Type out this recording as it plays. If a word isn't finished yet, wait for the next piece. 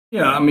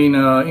Yeah, I mean,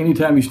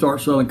 anytime you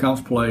start Southern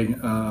Conference play,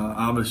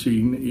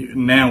 obviously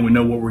now we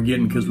know what we're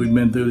getting because we've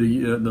been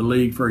through the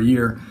league for a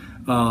year.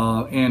 It's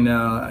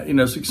an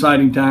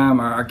exciting time.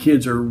 Our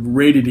kids are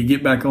ready to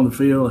get back on the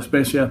field,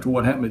 especially after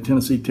what happened at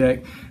Tennessee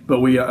Tech.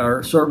 But we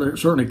are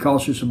certainly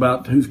cautious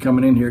about who's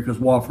coming in here because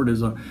Wofford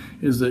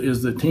is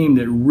the team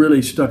that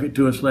really stuck it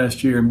to us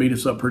last year and beat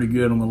us up pretty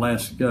good on the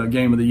last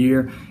game of the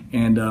year.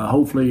 And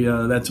hopefully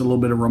that's a little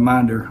bit of a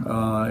reminder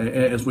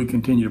as we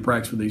continue to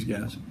practice with these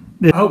guys.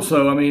 I hope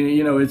so. I mean,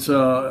 it's we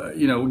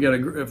got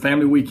a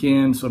family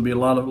weekend, so there'll be a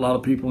lot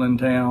of people in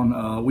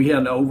town. We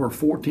had over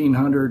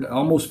 1,400,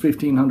 almost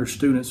 1,500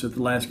 students at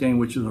the last game,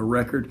 which is a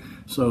record.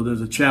 So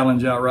there's a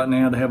challenge out right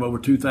now to have over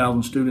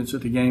 2,000 students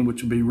at the game,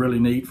 which would be really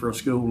neat for a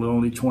school with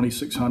only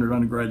 2,600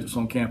 undergraduates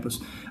on campus.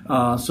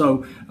 There's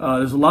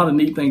a lot of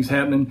neat things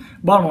happening.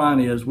 Bottom line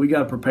is we got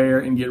to prepare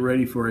and get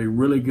ready for a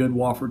really good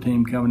Wofford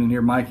team coming in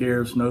here. Mike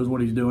Ayers knows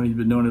what he's doing. He's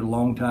been doing it a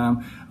long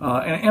time,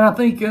 and I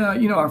think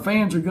our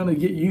fans are going to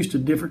get used to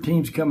different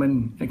teams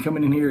coming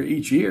in here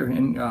each year,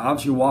 and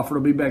obviously Wofford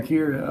will be back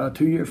here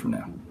 2 years from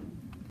now.